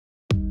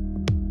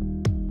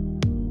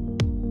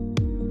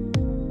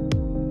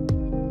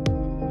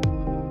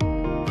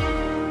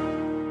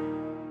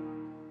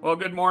Well,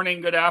 good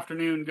morning, good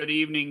afternoon, good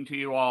evening to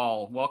you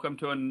all. Welcome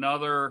to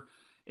another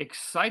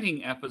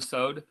exciting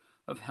episode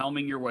of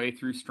Helming Your Way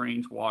Through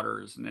Strange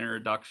Waters, an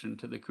introduction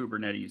to the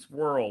Kubernetes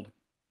world.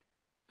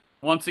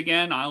 Once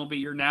again, I'll be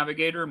your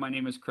navigator. My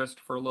name is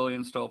Christopher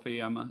Lillian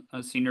Stolpe. I'm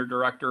a Senior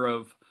Director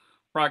of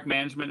Product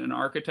Management and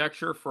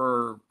Architecture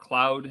for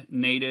Cloud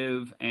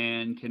Native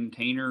and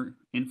Container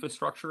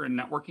Infrastructure and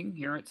Networking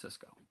here at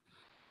Cisco.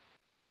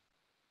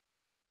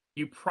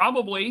 You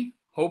probably,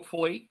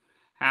 hopefully,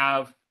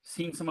 have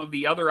seen some of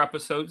the other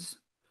episodes.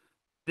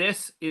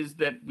 This is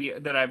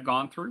that I've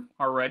gone through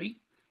already.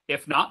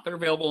 If not, they're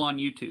available on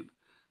YouTube.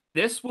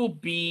 This will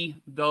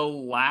be the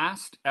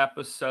last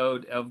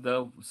episode of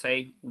the,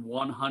 say,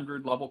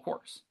 100 level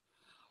course.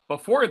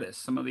 Before this,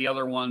 some of the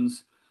other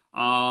ones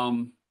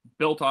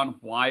built on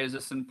why is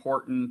this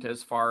important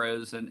as far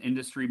as an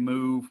industry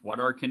move, what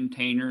are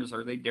containers,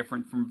 are they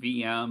different from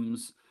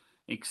VMs,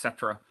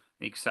 etc.,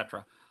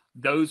 etc.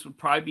 Those would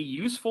probably be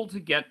useful to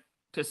get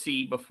to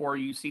see before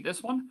you see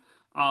this one.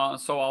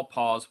 So I'll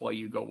pause while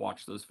you go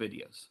watch those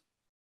videos.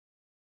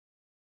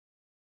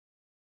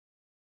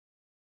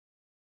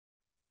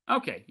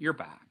 Okay, you're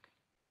back.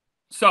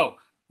 So,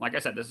 like I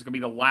said, this is going to be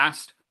the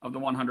last of the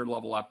 100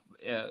 level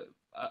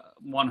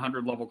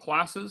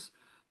classes.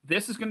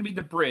 This is going to be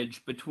the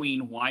bridge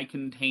between why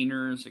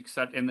containers,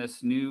 except in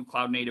this new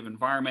cloud native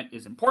environment,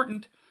 is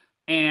important,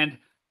 and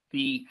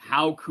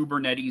how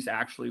Kubernetes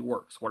actually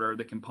works. What are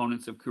the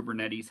components of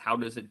Kubernetes? How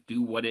does it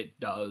do what it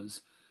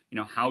does?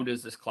 How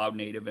does this cloud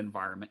native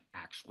environment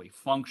actually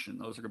function?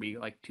 Those are going to be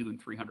like 200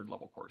 and 300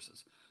 level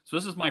courses. So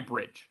this is my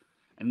bridge.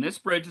 And this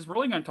bridge is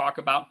really going to talk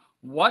about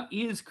what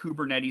is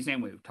Kubernetes,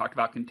 and we've talked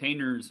about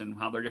containers and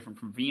how they're different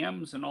from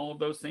VMs and all of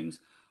those things.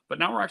 But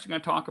now we're actually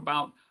going to talk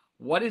about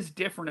what is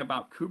different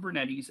about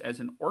Kubernetes as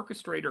an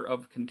orchestrator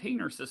of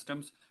container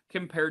systems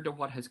compared to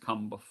what has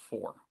come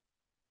before.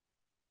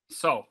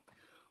 So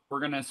we're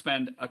going to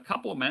spend a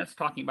couple of minutes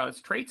talking about its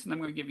traits, and then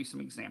I'm going to give you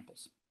some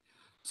examples.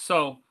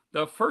 So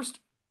the first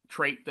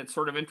trait that's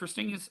sort of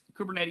interesting is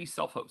Kubernetes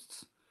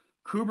self-hosts.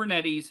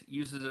 Kubernetes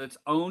uses its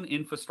own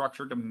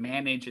infrastructure to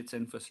manage its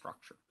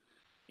infrastructure.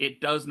 It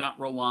does not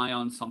rely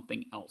on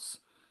something else.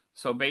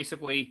 So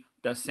basically,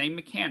 the same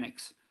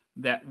mechanics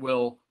that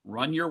will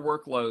run your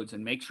workloads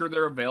and make sure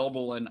they're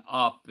available and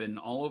up and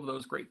all of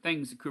those great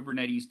things that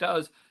Kubernetes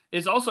does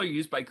is also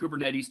used by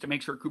Kubernetes to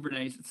make sure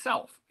Kubernetes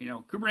itself,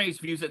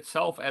 Kubernetes views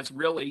itself as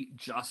really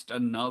just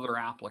another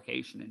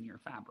application in your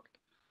fabric.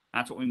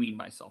 That's what we mean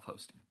by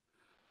self-hosting.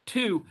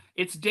 Two,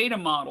 its data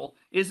model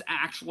is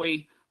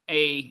actually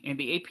and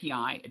the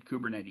API at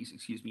Kubernetes,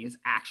 is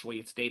actually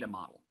its data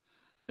model.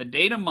 The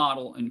data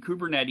model in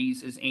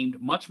Kubernetes is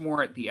aimed much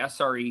more at the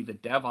SRE, the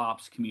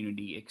DevOps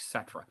community,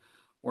 etc.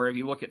 Where if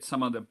you look at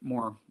some of the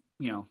more,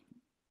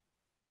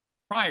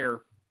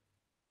 prior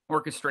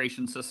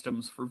orchestration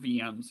systems for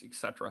VMs,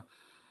 etc.,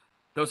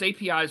 those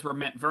APIs were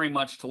meant very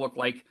much to look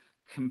like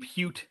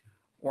compute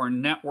or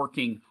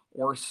networking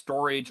or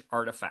storage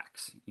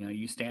artifacts.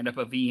 You stand up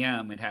a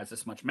VM, it has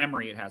this much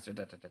memory, it has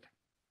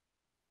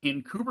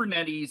In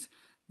Kubernetes,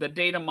 the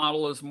data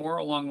model is more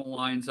along the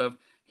lines of,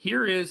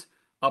 here is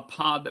a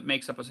pod that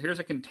makes up here's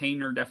a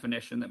container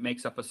definition that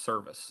makes up a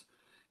service.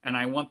 And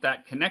I want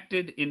that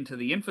connected into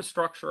the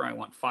infrastructure. I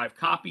want 5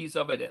 copies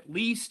of it at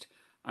least.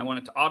 I want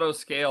it to auto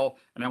scale,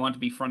 and I want it to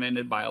be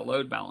front-ended by a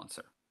load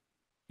balancer.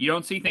 You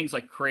don't see things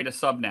like create a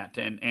subnet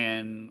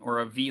or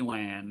a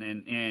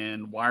VLAN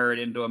and wire it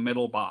into a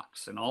middle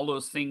box and all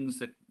those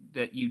things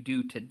that you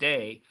do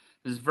today.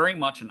 This is very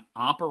much an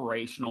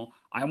operational,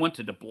 I want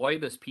to deploy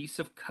this piece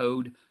of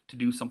code to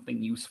do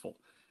something useful.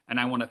 And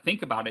I want to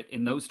think about it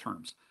in those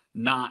terms,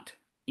 not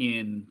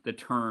in the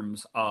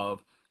terms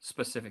of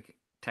specific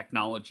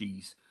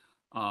technologies,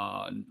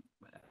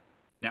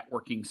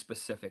 networking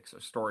specifics or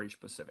storage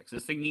specifics.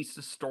 This thing needs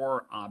to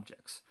store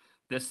objects.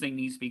 This thing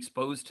needs to be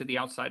exposed to the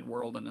outside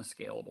world in a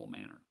scalable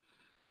manner.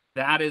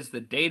 That is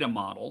the data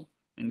model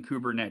in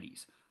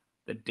Kubernetes.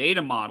 The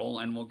data model,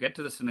 and we'll get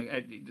to this,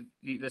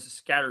 this is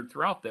scattered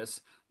throughout this,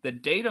 the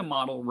data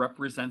model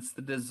represents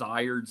the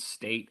desired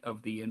state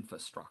of the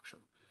infrastructure.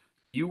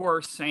 You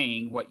are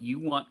saying what you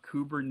want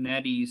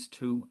Kubernetes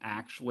to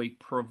actually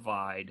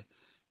provide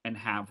and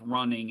have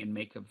running and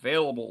make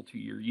available to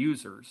your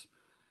users.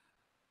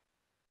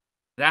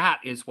 That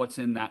is what's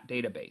in that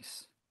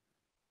database,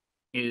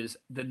 is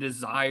the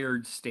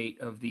desired state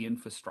of the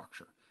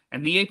infrastructure.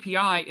 And the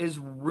API is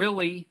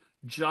really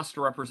just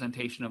a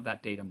representation of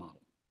that data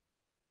model.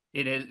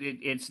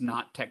 It's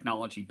not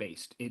technology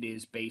based. It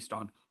is based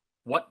on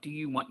what do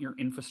you want your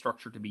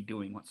infrastructure to be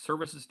doing? What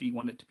services do you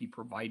want it to be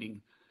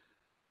providing?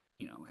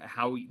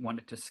 How you want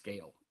it to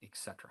scale,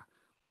 etc.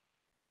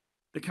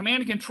 The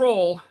command and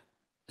control,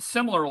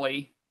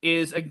 similarly,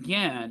 is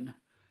again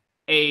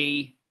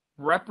a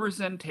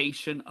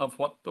representation of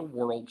what the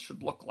world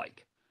should look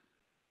like.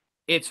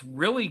 It's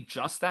really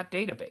just that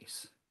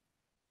database.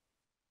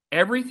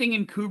 Everything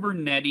in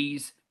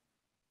Kubernetes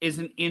is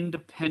an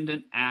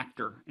independent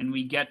actor, and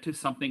we get to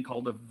something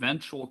called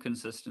eventual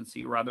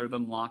consistency rather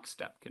than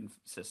lockstep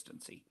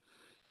consistency.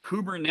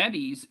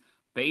 Kubernetes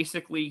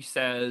basically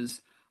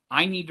says,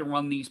 I need to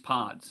run these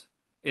pods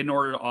in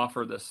order to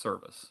offer this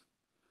service.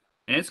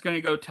 And it's going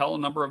to go tell a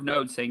number of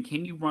nodes saying,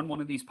 can you run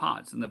one of these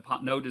pods? And the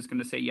node is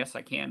going to say, yes,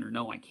 I can, or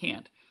no, I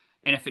can't.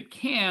 And if it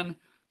can,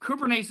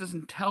 Kubernetes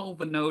doesn't tell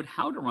the node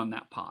how to run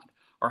that pod,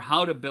 or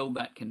how to build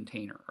that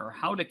container, or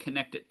how to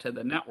connect it to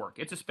the network.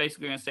 It's just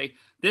basically going to say,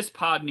 this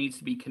pod needs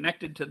to be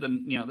connected to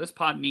this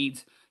pod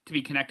needs to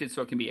be connected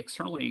so it can be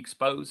externally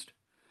exposed.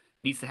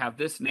 It needs to have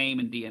this name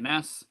in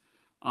DNS,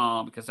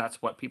 because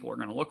that's what people are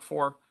going to look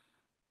for.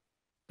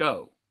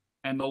 Go.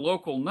 And the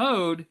local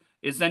node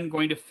is then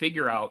going to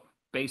figure out,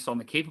 based on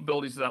the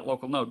capabilities of that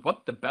local node,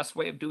 what the best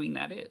way of doing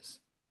that is.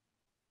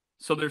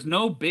 So there's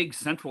no big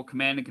central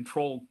command and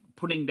control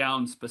putting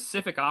down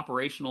specific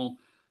operational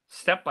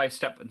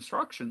step-by-step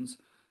instructions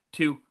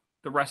to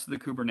the rest of the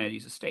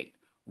Kubernetes estate.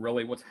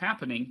 Really what's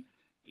happening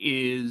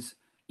is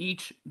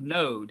each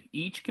node,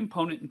 each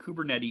component in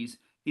Kubernetes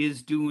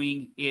is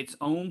doing its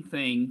own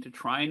thing to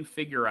try and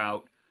figure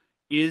out,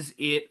 is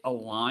it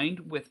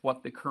aligned with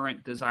what the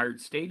current desired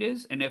state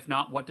is? And if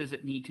not, what does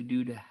it need to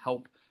do to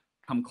help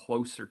come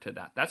closer to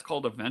that? That's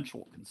called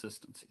eventual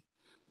consistency.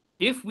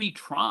 If we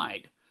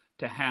tried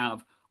to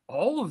have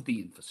all of the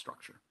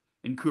infrastructure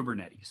in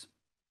Kubernetes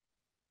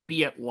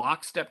be at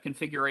lockstep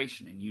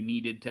configuration, and you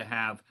needed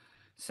to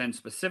send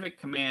specific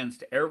commands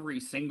to every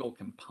single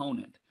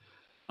component,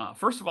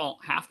 first of all,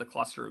 half the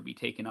cluster would be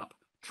taken up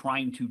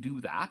trying to do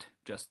that,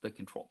 just the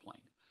control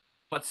plane.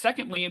 But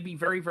secondly, it'd be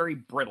very, very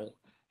brittle,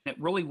 and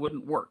it really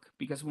wouldn't work,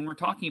 because when we're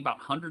talking about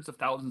hundreds of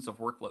thousands of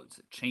workloads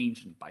that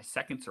change by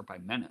seconds or by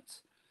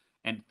minutes,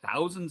 and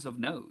thousands of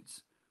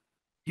nodes,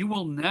 you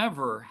will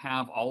never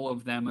have all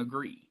of them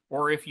agree.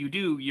 Or if you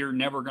do, you're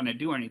never going to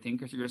do anything,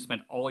 because you're going to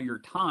spend all your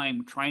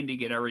time trying to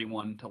get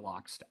everyone to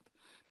lockstep.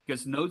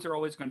 Because nodes are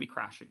always going to be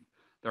crashing.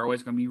 They're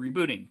always going to be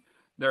rebooting.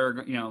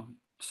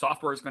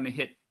 Software is going to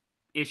hit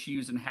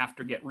issues and have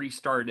to get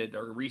restarted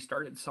or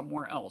restarted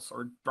somewhere else,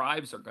 or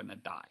drives are going to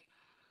die.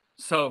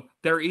 So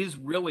there is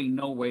really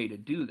no way to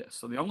do this.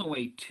 So the only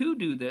way to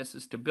do this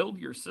is to build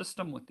your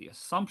system with the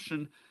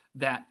assumption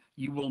that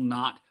you will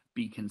not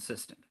be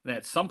consistent. That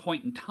at some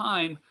point in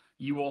time,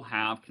 you will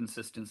have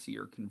consistency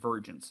or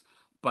convergence.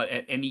 But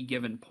at any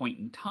given point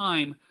in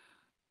time,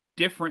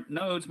 different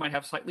nodes might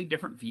have slightly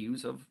different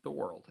views of the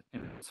world,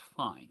 and it's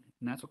fine.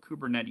 And that's what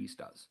Kubernetes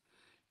does.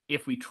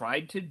 If we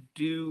tried to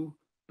do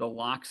the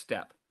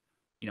lockstep,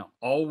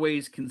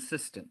 always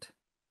consistent,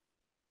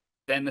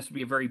 then this would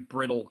be a very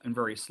brittle and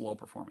very slow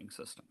performing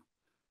system.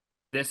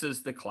 This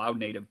is the cloud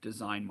native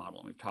design model,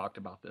 and we've talked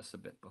about this a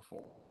bit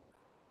before.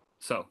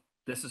 So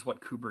this is what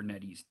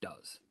Kubernetes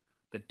does.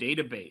 The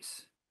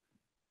database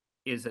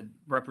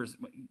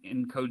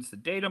encodes the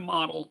data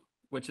model,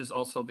 which is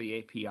also the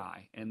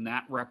API, and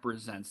that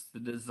represents the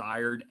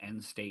desired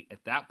end state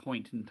at that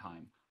point in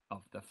time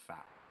of the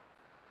fabric.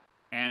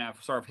 And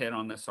I've sort of hit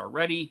on this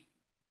already.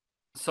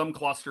 Some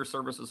cluster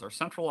services are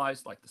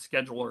centralized, like the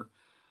scheduler,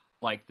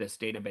 like this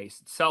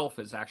database itself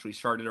is actually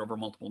sharded over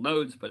multiple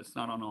nodes, but it's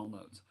not on all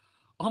nodes.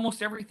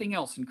 Almost everything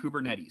else in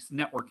Kubernetes,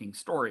 networking,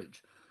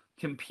 storage,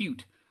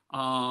 compute,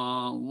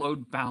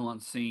 load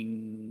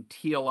balancing,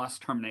 TLS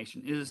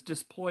termination, is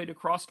deployed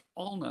across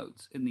all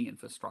nodes in the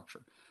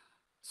infrastructure.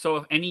 So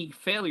if any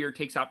failure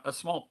takes out a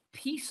small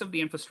piece of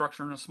the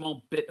infrastructure and a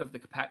small bit of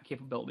the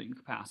capability and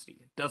capacity,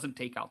 it doesn't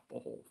take out the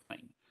whole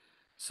thing.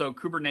 So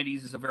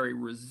Kubernetes is a very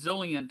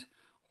resilient,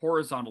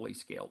 horizontally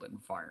scaled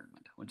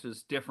environment, which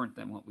is different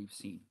than what we've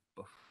seen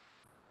before,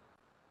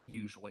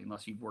 usually,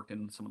 unless you've worked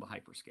in some of the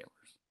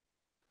hyperscalers.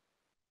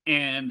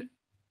 And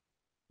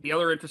the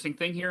other interesting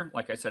thing here,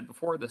 like I said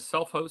before, the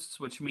self-hosts,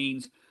 which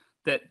means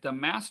that the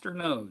master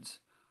nodes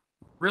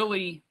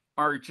really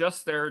are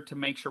just there to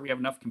make sure we have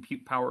enough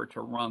compute power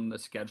to run the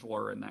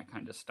scheduler and that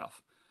kind of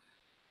stuff.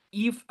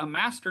 If a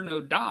master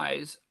node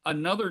dies,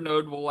 another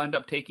node will end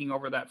up taking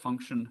over that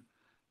function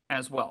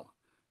as well.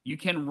 You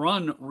can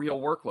run real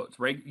workloads,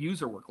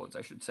 user workloads,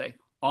 I should say,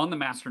 on the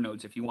master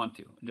nodes if you want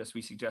to. And just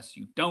we suggest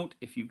you don't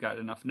if you've got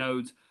enough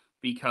nodes,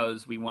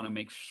 because we want to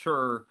make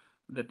sure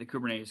that the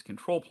Kubernetes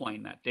control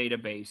plane, that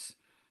database,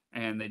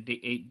 and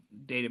the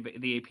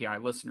API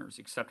listeners,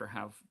 etc.,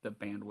 have the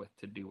bandwidth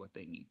to do what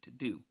they need to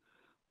do.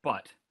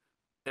 But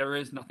there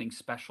is nothing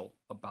special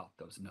about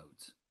those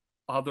nodes,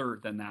 other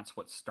than that's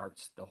what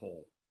starts the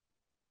whole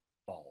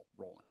ball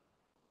rolling.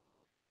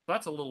 So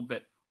that's a little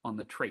bit on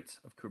the traits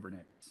of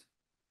Kubernetes.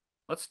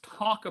 Let's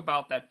talk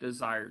about that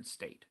desired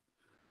state.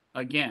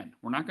 Again,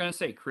 we're not going to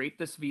say create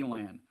this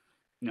VLAN,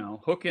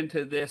 hook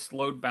into this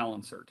load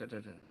balancer.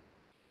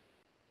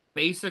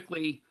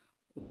 Basically,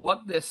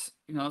 what this,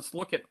 let's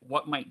look at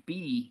what might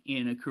be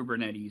in a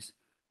Kubernetes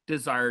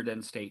desired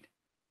end state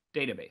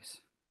database.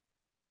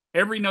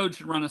 Every node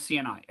should run a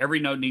CNI. Every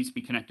node needs to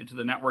be connected to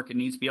the network. It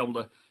needs to be able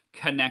to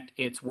connect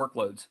its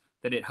workloads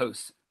that it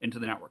hosts into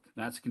the network.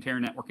 That's a container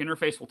network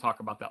interface. We'll talk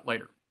about that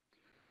later.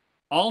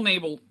 All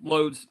enabled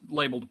loads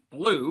labeled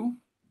blue,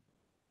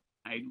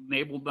 I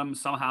enabled them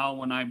somehow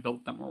when I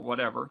built them or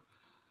whatever,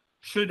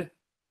 should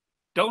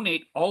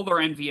donate all their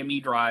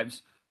NVMe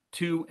drives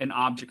to an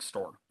object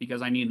store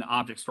because I need an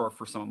object store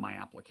for some of my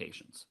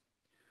applications.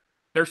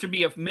 There should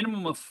be a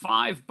minimum of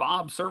 5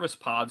 Bob service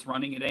pods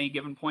running at any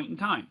given point in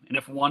time. And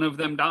if one of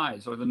them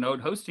dies or the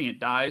node hosting it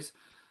dies,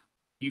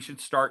 you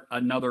should start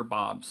another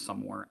Bob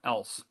somewhere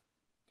else.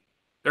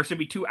 There should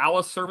be 2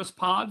 Alice service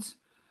pods,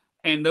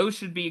 and those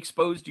should be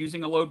exposed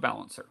using a load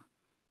balancer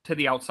to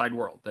the outside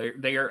world.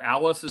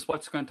 Alice is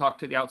what's going to talk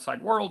to the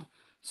outside world,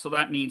 so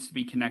that needs to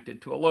be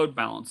connected to a load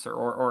balancer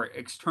or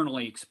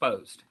externally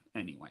exposed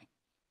anyway.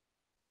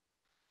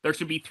 There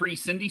should be 3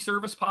 Cindy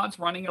service pods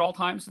running at all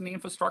times in the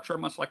infrastructure,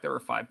 much like there are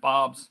 5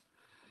 Bobs.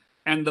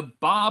 And the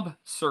Bob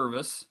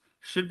service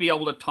should be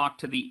able to talk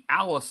to the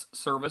Alice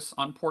service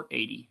on port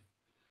 80.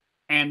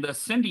 And the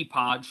Cindy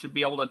pod should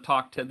be able to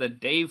talk to the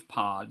Dave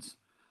pods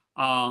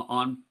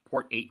on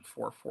port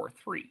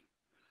 8443.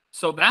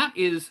 So that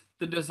is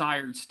the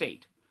desired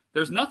state.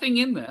 There's nothing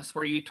in this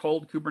where you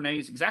told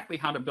Kubernetes exactly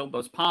how to build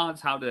those pods,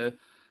 how to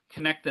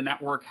connect the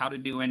network, how to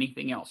do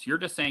anything else. You're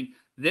just saying,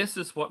 this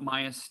is what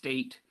my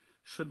estate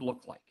should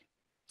look like.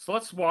 So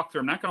let's walk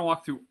through. I'm not going to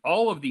walk through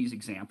all of these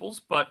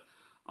examples, but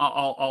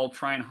I'll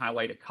try and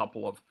highlight a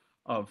couple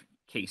of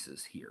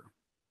cases here.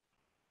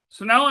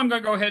 So now I'm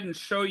going to go ahead and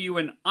show you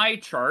an eye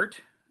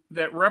chart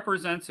that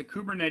represents a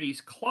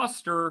Kubernetes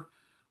cluster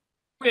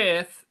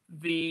with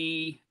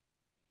the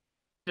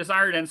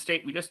desired end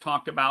state we just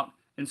talked about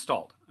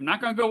installed. I'm not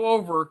going to go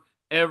over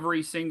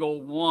every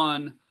single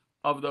one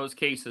of those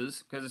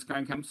cases because it's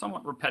going to become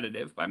somewhat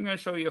repetitive, but I'm going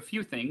to show you a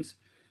few things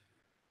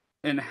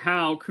and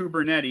how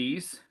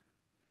Kubernetes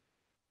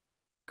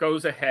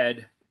goes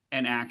ahead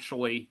and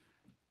actually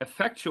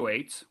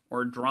effectuates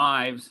or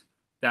drives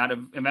that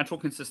eventual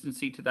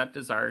consistency to that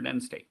desired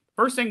end state.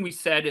 First thing we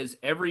said is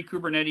every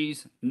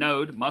Kubernetes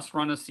node must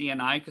run a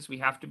CNI because we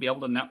have to be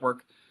able to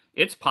network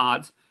its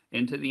pods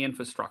into the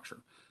infrastructure.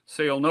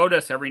 So you'll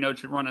notice every node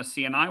should run a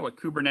CNI. What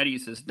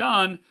Kubernetes has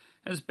done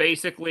is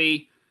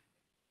basically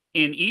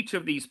in each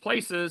of these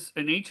places,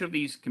 in each of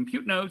these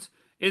compute nodes,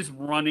 is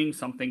running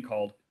something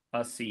called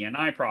a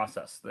CNI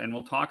process. Then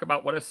we'll talk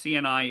about what a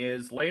CNI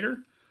is later,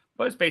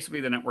 but it's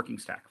basically the networking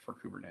stack for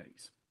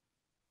Kubernetes.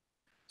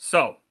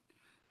 So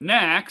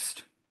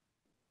next,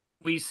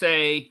 we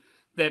say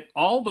that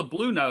all the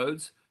blue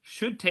nodes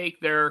should take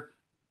their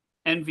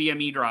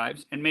NVMe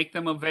drives and make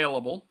them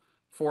available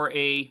for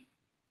a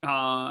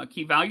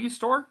key value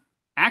store.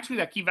 Actually,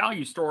 that key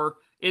value store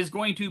is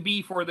going to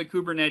be for the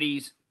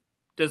Kubernetes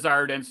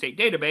desired end state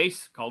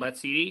database called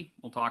etcd.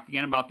 We'll talk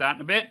again about that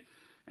in a bit.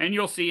 And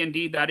you'll see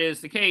indeed that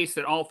is the case,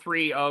 that all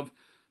 3 of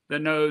the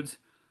nodes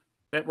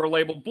that were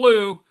labeled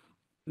blue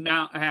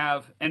now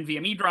have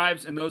NVMe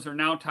drives, and those are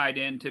now tied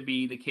in to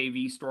be the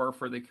KV store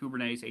for the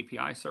Kubernetes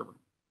API server.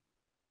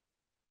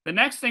 The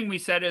next thing we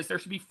said is there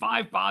should be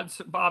 5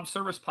 Bob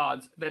service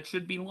pods that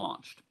should be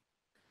launched.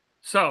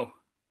 So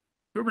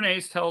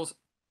Kubernetes tells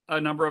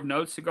a number of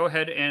nodes to go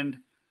ahead and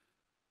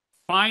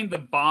find the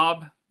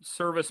Bob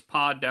service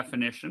pod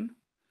definition,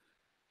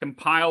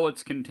 compile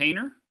its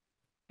container,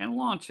 and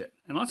launch it.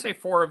 And let's say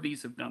 4 of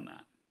these have done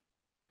that.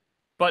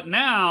 But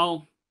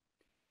now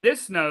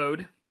this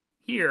node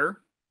here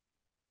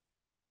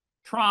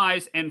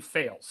tries and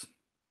fails.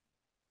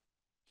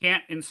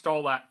 Can't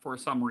install that for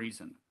some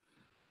reason.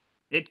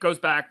 It goes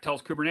back,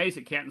 tells Kubernetes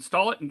it can't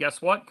install it, and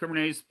guess what?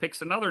 Kubernetes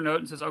picks another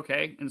node and says,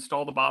 okay,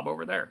 install the Bob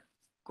over there.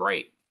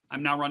 Great.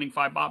 I'm now running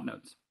 5 Bob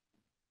nodes.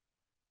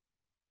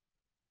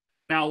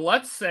 Now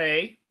let's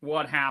say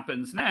what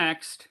happens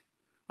next.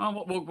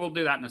 Oh, we'll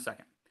do that in a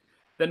second.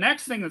 The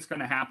next thing that's going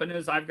to happen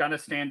is I've got to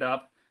stand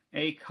up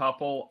a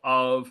couple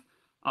of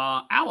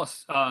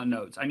Alice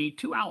nodes. I need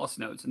 2 Alice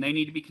nodes, and they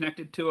need to be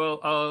connected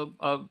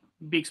to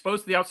be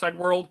exposed to the outside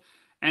world.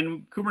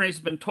 And Kubernetes has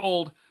been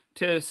told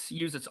to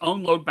use its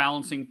own load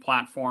balancing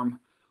platform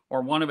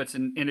or one of its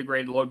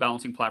integrated load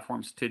balancing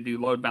platforms to do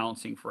load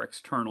balancing for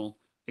external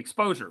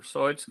exposure.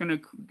 So it's going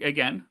to,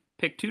 again,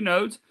 pick 2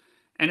 nodes,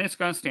 and it's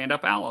going to stand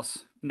up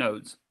Alice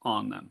nodes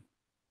on them.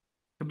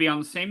 Could be on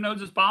the same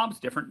nodes as Bob's,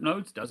 different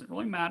nodes, doesn't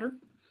really matter.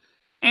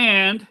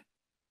 And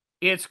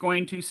it's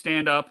going to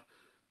stand up,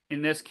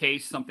 in this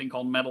case, something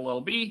called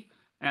MetalLB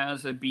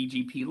as a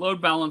BGP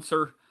load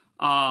balancer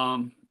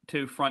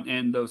to front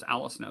end those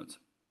Alice nodes.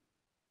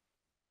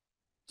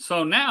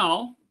 So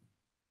now,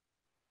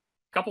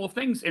 a couple of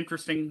things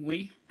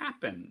interestingly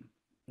happen.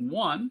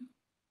 One,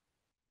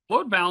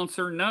 load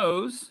balancer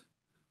knows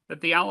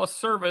that the Alice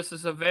service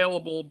is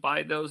available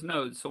by those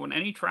nodes. So when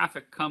any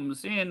traffic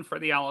comes in for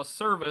the Alice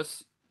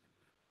service,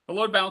 the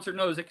load balancer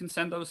knows it can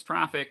send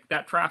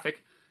that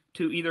traffic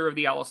to either of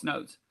the Alice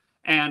nodes.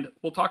 And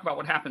we'll talk about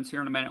what happens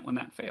here in a minute when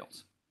that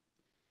fails.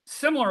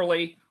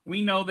 Similarly,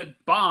 we know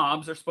that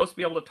Bobs are supposed to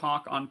be able to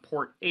talk on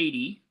port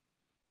 80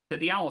 to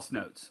the Alice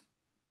nodes.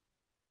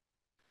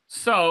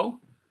 So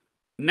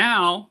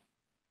now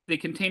the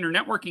container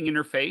networking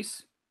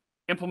interface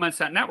implements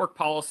that network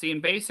policy,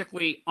 and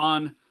basically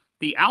on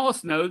the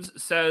Alice nodes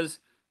says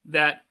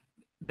that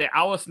the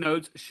Alice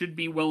nodes should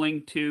be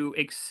willing to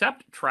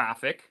accept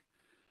traffic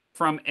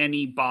from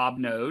any Bob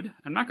node.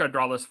 I'm not going to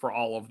draw this for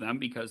all of them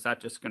because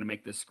that's just going to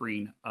make this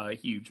screen a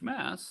huge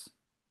mess.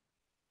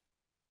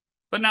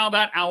 But now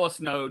that Alice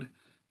node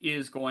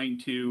is going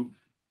to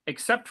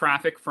accept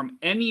traffic from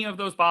any of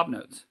those Bob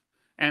nodes.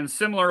 And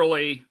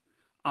similarly,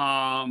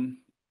 one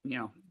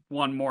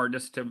more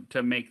just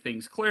to make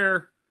things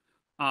clear.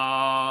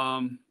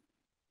 Same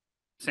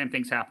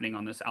thing's happening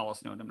on this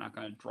Alice node. I'm not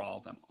going to draw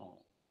them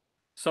all.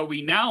 So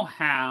we now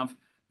have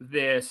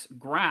this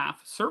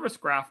graph, service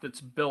graph that's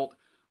built.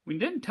 We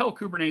didn't tell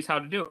Kubernetes how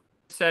to do it.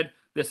 We said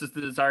this is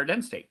the desired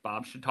end state.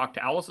 Bob should talk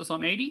to Alice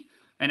on 80,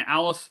 and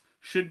Alice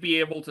should be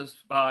able to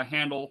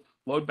handle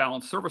load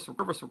balance service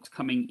works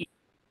coming in.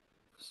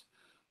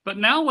 But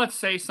now let's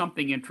say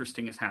something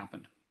interesting has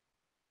happened.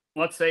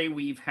 Let's say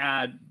we've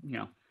had,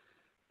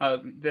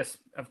 this,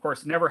 of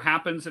course, never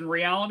happens in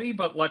reality,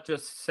 but let's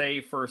just say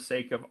for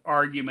sake of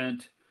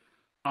argument,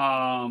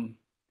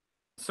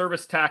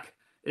 service tech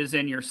is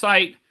in your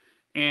site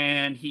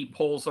and he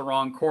pulls the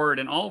wrong cord,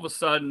 and all of a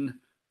sudden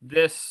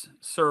this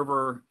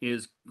server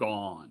is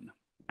gone.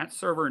 That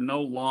server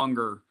no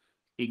longer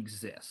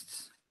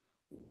exists.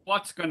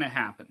 What's going to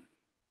happen?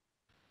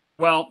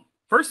 Well,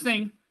 first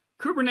thing,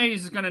 Kubernetes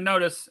is going to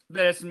notice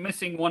that it's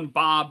missing one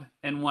Bob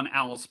and one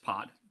Alice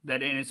pod.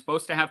 That it's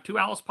supposed to have 2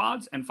 Alice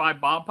pods and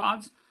 5 Bob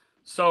pods.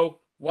 So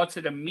what's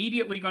it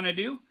immediately going to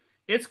do?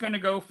 It's going to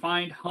go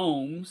find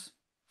homes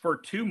for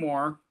 2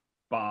 more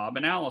Bob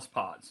and Alice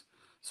pods.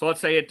 So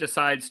let's say it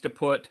decides to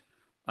put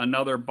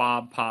another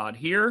Bob pod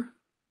here.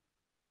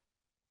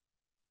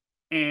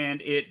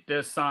 And it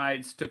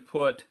decides to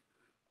put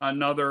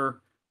another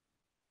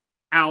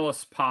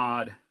Alice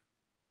pod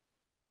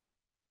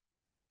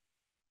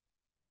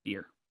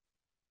here.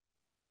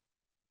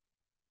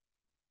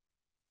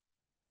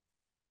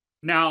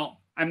 Now,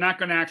 I'm not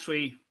going to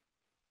actually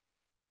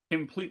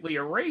completely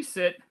erase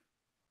it,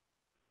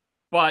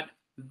 but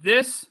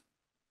this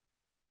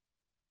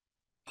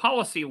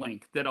policy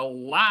link that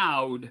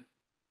allowed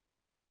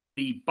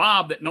the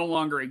Bob that no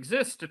longer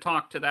exists to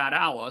talk to that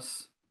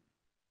Alice,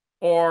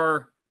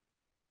 or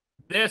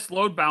this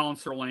load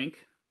balancer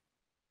link,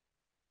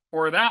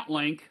 or that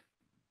link,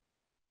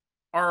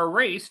 are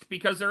erased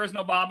because there is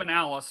no Bob and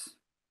Alice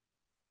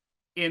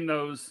in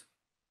those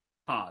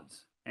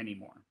pods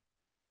anymore.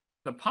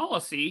 The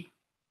policy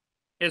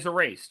is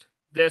erased.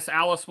 This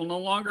Alice will no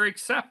longer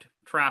accept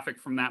traffic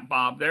from that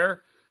Bob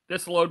there.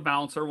 This load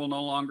balancer will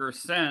no longer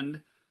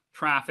send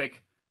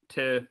traffic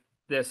to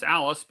this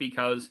Alice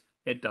because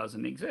it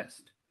doesn't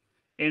exist.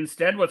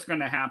 Instead, what's going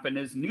to happen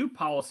is new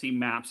policy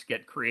maps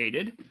get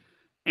created,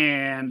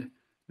 and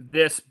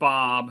this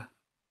Bob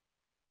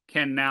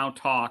can now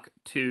talk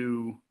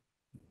to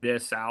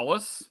this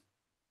Alice.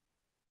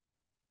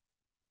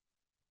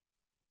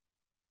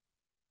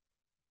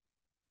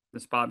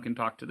 This Bob can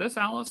talk to this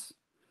Alice,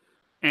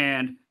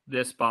 and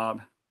this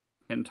Bob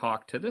can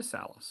talk to this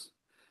Alice.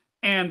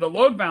 And the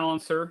load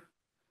balancer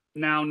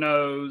now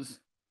knows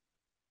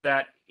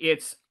that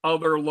its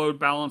other load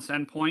balance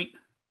endpoint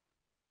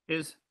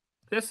is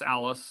this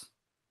Alice,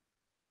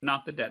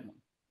 not the dead one.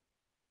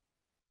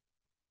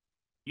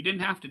 You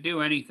didn't have to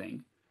do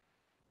anything.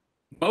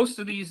 Most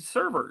of these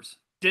servers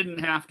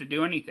didn't have to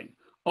do anything.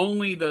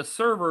 Only the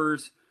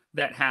servers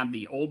that had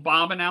the old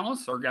Bob and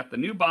Alice or got the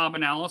new Bob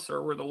and Alice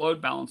or where the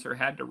load balancer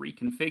had to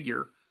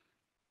reconfigure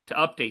to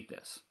update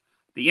this.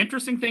 The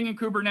interesting thing in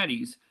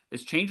Kubernetes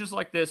is changes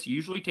like this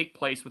usually take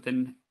place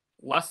within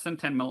less than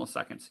 10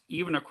 milliseconds,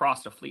 even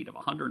across a fleet of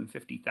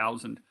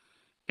 150,000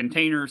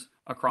 containers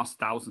across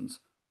thousands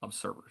of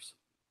servers.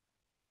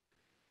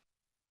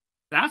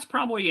 That's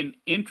probably an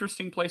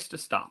interesting place to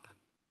stop.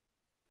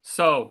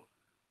 So,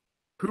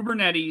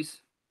 Kubernetes,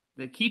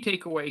 the key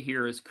takeaway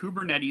here is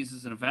Kubernetes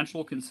is an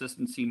eventual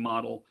consistency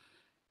model.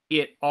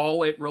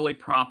 All it really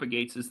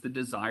propagates is the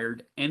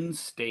desired end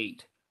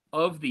state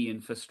of the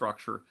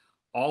infrastructure.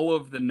 All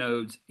of the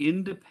nodes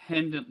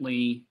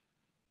independently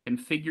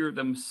configure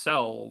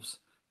themselves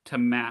to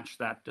match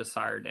that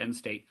desired end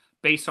state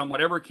based on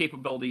whatever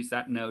capabilities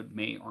that node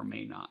may or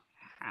may not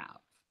have.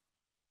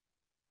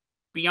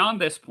 Beyond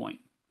this point,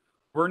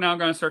 we're now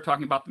going to start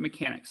talking about the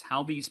mechanics,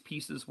 how these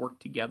pieces work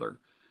together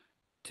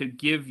to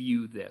give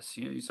you this.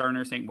 You start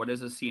understanding what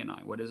is a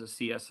CNI, what is a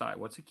CSI,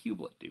 what's a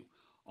kubelet do,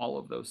 all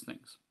of those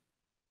things.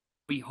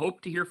 We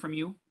hope to hear from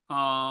you,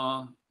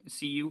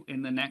 see you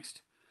in the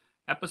next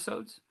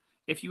episodes.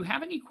 If you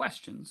have any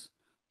questions,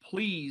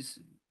 please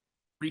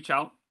reach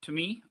out to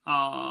me.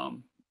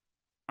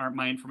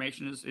 My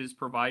information is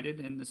provided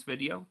in this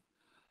video,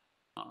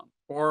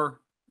 or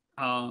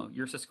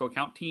your Cisco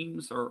account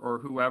teams or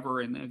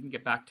whoever, and they can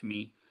get back to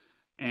me.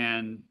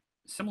 And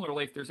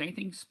similarly, if there's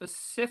anything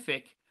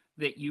specific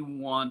that you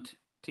want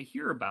to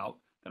hear about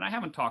that I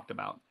haven't talked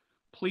about,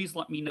 please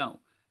let me know,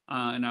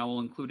 and I will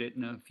include it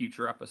in a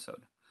future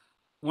episode.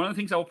 One of the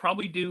things I will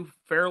probably do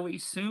fairly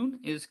soon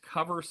is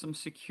cover some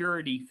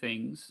security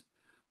things.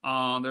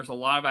 There's a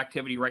lot of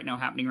activity right now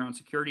happening around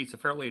security. It's a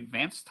fairly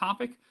advanced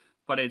topic,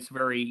 but it's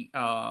very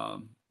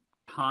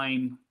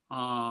time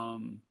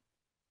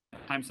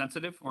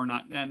sensitive, or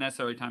not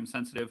necessarily time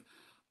sensitive,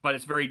 but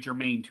it's very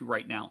germane to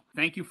right now.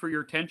 Thank you for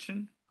your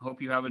attention. I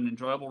hope you have an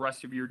enjoyable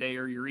rest of your day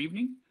or your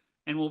evening,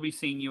 and we'll be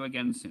seeing you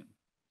again soon.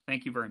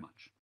 Thank you very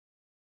much.